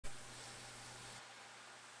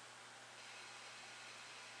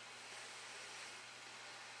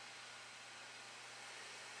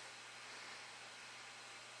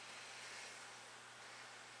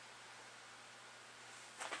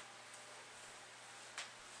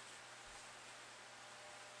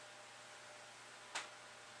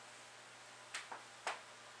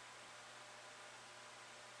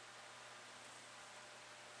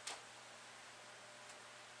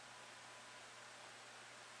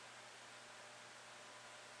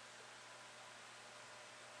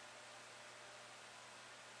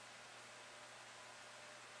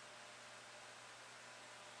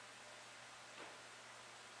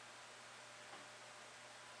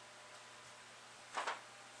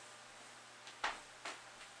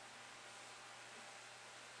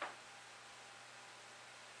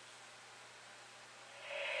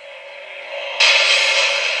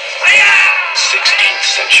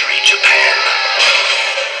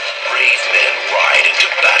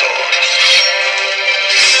battle,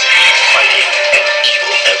 fighting an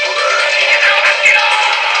evil emperor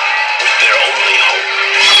with their only hope,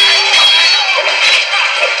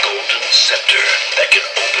 a golden scepter that can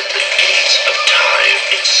open the gates of time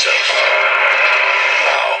itself.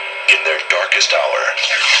 Now, in their darkest hour,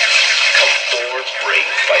 come four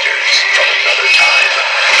brave fighters from another time,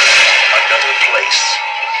 another place,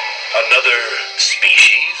 another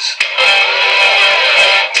species.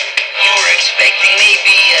 You were expecting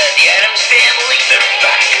maybe the Addams Family? They're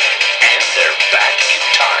back, and they're back in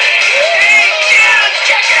time. Hey, kids,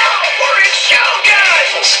 check it out! We're in Shogun!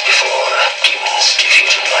 Once before, demons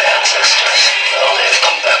defeated my ancestors. Now they have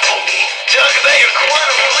come back for me. Talk about your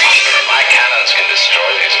quantum leap! My cannons can destroy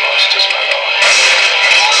these monsters, my lord.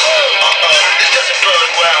 Uh-oh, this doesn't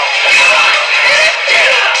bode well.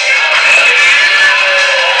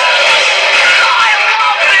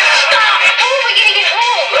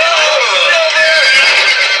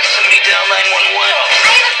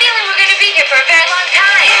 For a very long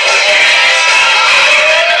time.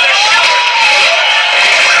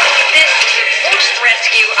 This is the worst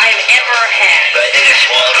rescue I've ever had. I think it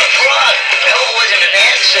swallowed a frog. I hope it wasn't an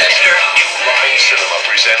ancestor. New Line Cinema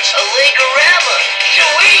presents A Legorama.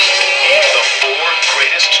 Sweet. the four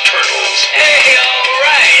greatest turtles Hey,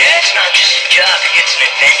 alright. It's not just a job, it's an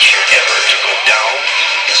adventure. ever to go down in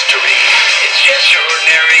history. It's just your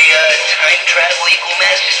ordinary time travel equal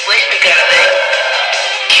mass displacement kind of thing.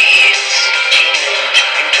 Kids. Teenage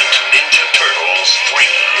Mutant Ninja Turtles 3.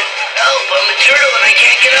 Help, I'm a turtle and I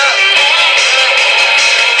can't get up.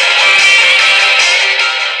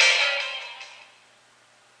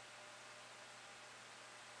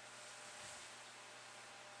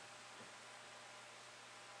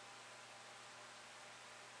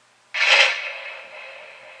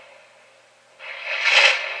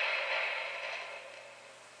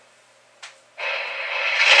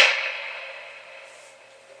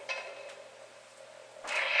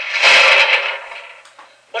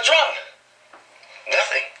 What's wrong?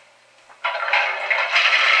 Nothing.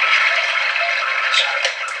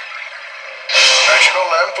 National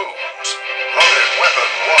Lampoons. Loaded Weapon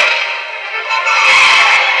 1.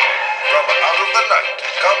 From out of the night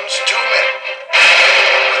comes two men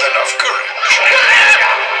with enough courage,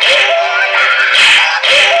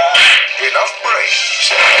 enough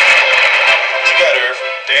brains. You got Irv.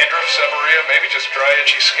 Dandruff, seborrhea, maybe just dry,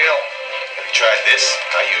 itchy scale. Have you tried this?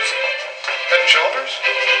 I use it. Head and shoulders?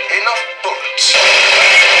 Enough bullets.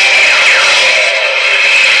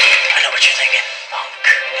 I know what you're thinking. Punk,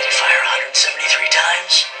 did he fire 173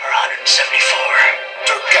 times or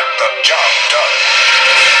 174? To get the job done.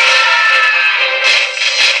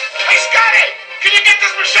 Hey, Scotty! Can you get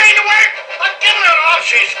this machine to work? I'm giving it off,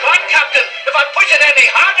 she's gone, Captain. If I push it any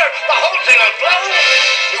harder, the whole thing will blow.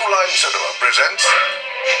 New Line Cinema presents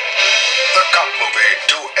the cop movie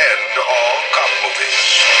to end all cop movies.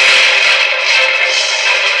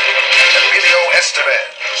 Emilio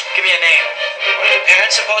Estevez, Give me a name. Are your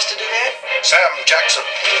parents supposed to do that? Sam Jackson,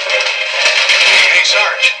 Hey,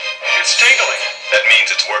 Sarge. It's tingling. that means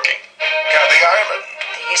it's working. Kathy Ireland,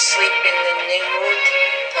 Do you sleep in the nude?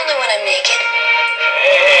 Only when I'm naked.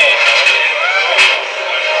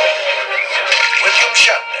 William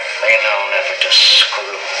Shatner, They know never to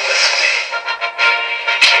screw with me.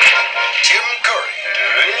 Tim Curry,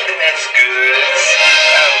 That's good.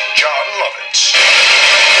 and John Lovitz.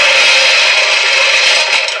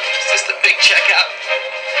 Is this the big checkout?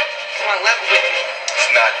 Come on, level with me. It's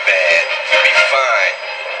not bad. You'll be fine.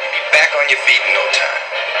 You'll be back on your feet in no time.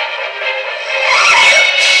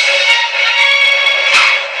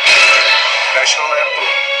 National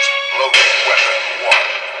Lampoons, Loaded Weapon 1.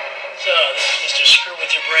 So, this is Mr. Screw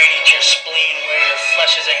with your brain, eat your spleen, wear your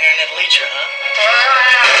flesh as a hairnet leecher, huh?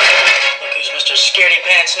 Look who's Mr. Scaredy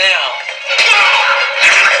Pants now.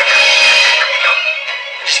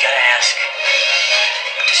 I just gotta ask,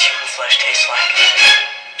 what does human flesh taste like?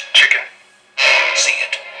 Chicken. See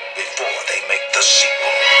it before they make the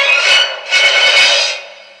sequel.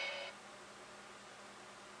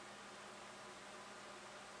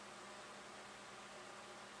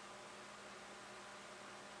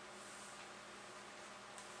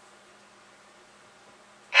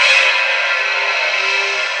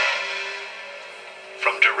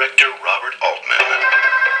 From director Robert Altman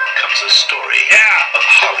comes a story of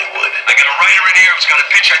Hollywood. I got a writer in here who's got a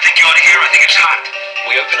pitch I think you ought to hear. I think it's hot.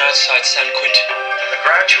 We open outside San Quentin. The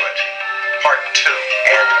Graduate, Part 2.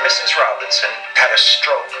 And Mrs. Robinson had a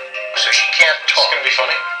stroke, so she can't talk. It's gonna be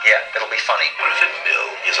funny. Yeah, it'll be funny. Griffin Mill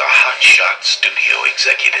is a hotshot studio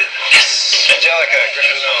executive. Yes! Angelica,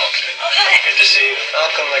 Griffin Mill. Oh, hi. Good to see you.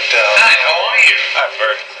 Malcolm McDowell. Hi, how are you? Hi,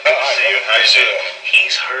 Bert. Good to see you. How do you see that?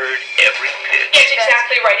 He's heard every pitch. That's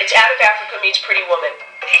exactly right. It's Out of Africa meets Pretty Woman.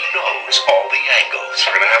 He knows all the angles.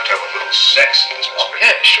 We're gonna have to have a little sex in this mystery.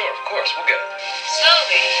 Yeah, sure, of course, we'll get it.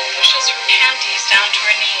 Slowly pushes her panties down to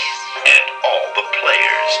her knees. And all the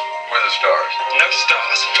players. Where are the stars? No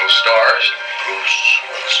stars. No stars? Bruce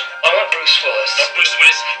Willis. I want Bruce Willis. No Bruce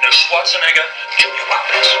Willis. No Schwarzenegger. Julia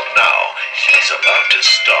Roberts. Now, he's about to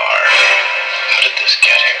star. How did this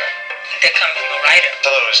get here? They're coming from a writer.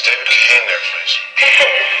 Tell her it was David Kahane there, please.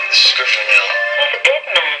 This is script from Neil. He's a dead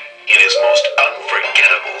man. In his most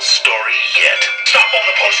unforgettable story yet. Stop all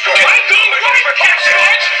the postcards. I do right for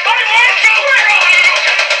postcards. I want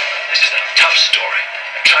This is a tough story.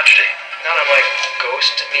 A tragedy. Not unlike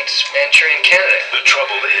Ghost meets Manchurian Candidate. The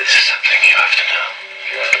trouble is, Something you have to know. If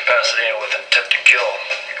you have capacity and with intent to kill,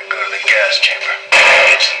 you can go to the gas chamber.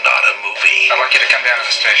 it's not a movie. I'd like you to come down to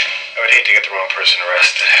the station. I would hate to get the wrong person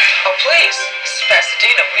arrested. Oh, please. This is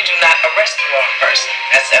Pasadena. We do not arrest the wrong person.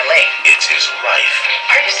 That's L.A. It's his life.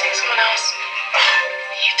 Are you seeing someone else? Oh,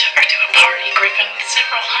 you took her to a party, Griffin, with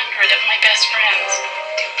several hundred of my best friends.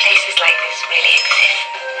 Do places like this really exist?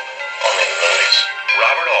 Only in movies.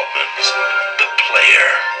 Robert Altman's The Player.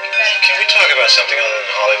 Can we talk about something other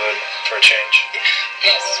than Hollywood for a change?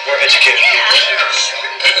 Yes. We're educated people. Yeah,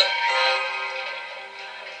 sure.